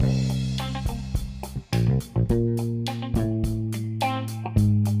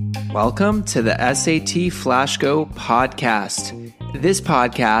Welcome to the SAT Flash Go podcast. This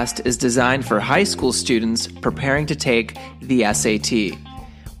podcast is designed for high school students preparing to take the SAT.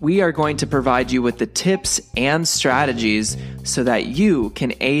 We are going to provide you with the tips and strategies so that you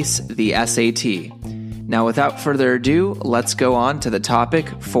can ace the SAT. Now, without further ado, let's go on to the topic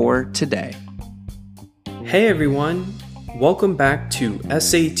for today. Hey everyone, welcome back to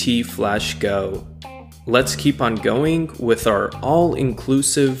SAT Flash Go. Let's keep on going with our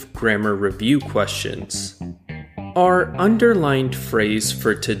all-inclusive grammar review questions. Our underlined phrase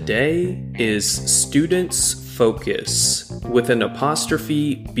for today is students focus with an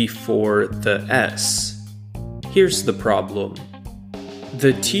apostrophe before the S. Here's the problem.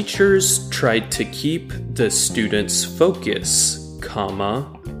 The teachers tried to keep the students focus,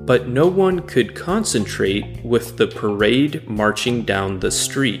 but no one could concentrate with the parade marching down the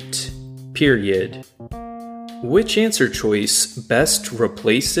street, period. Which answer choice best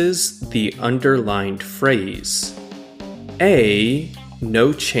replaces the underlined phrase? A.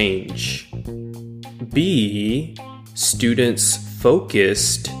 No change. B. Students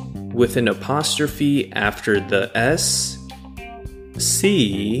focused with an apostrophe after the S.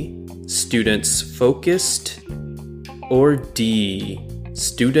 C. Students focused. Or D.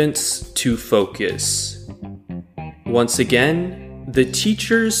 Students to focus. Once again, the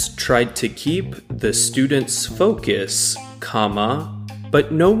teachers tried to keep the students' focus,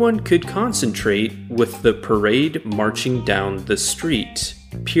 but no one could concentrate with the parade marching down the street,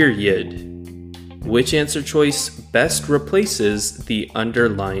 period. Which answer choice best replaces the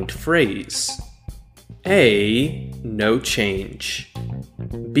underlined phrase? A. No change.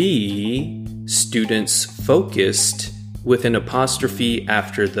 B. Students focused with an apostrophe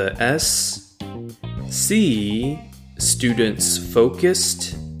after the S. C. Students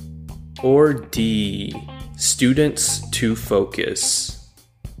focused. Or D. Students to focus.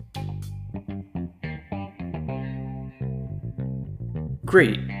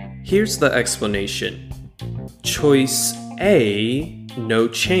 Great. Here's the explanation. Choice A, no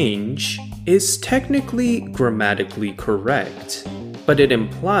change, is technically grammatically correct, but it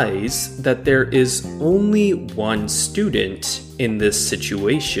implies that there is only one student in this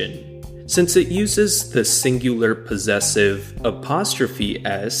situation, since it uses the singular possessive apostrophe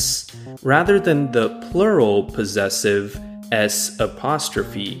S rather than the plural possessive S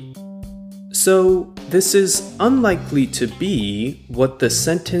apostrophe. So this is unlikely to be what the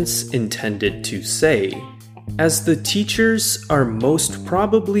sentence intended to say, as the teachers are most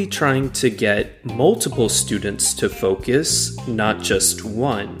probably trying to get multiple students to focus, not just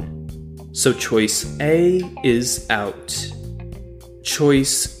one. So choice A is out.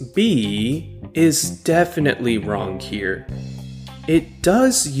 Choice B is definitely wrong here. It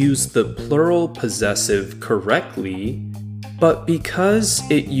does use the plural possessive correctly, but because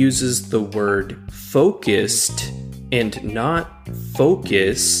it uses the word focused and not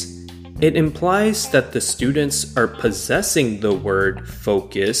focus, it implies that the students are possessing the word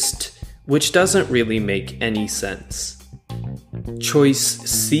focused, which doesn't really make any sense. Choice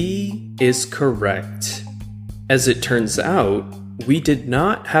C is correct. As it turns out, we did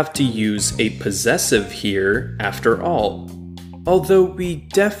not have to use a possessive here after all, although we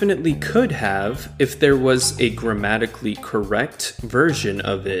definitely could have if there was a grammatically correct version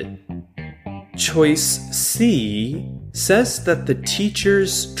of it. Choice C says that the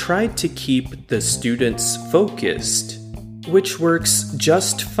teachers tried to keep the students focused, which works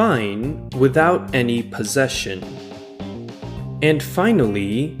just fine without any possession. And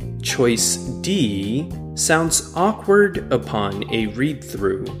finally, choice D sounds awkward upon a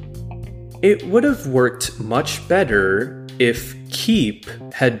read-through. It would have worked much better if keep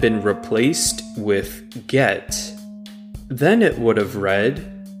had been replaced with get. Then it would have read,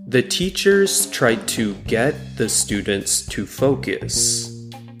 the teachers tried to get the students to focus.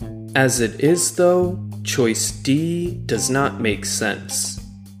 As it is though, choice D does not make sense.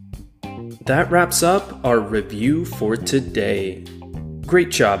 That wraps up our review for today.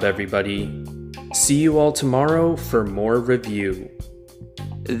 Great job, everybody. See you all tomorrow for more review.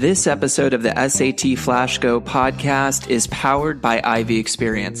 This episode of the SAT Flash Go podcast is powered by Ivy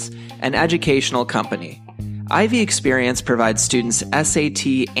Experience, an educational company. Ivy Experience provides students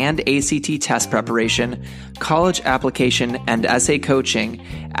SAT and ACT test preparation, college application and essay coaching,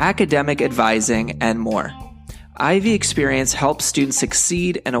 academic advising, and more. Ivy Experience helps students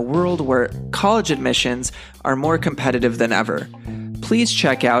succeed in a world where college admissions are more competitive than ever. Please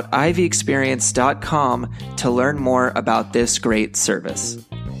check out ivyexperience.com to learn more about this great service.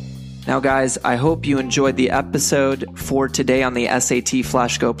 Now, guys, I hope you enjoyed the episode for today on the SAT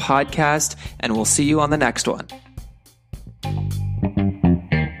Flash Go podcast, and we'll see you on the next one.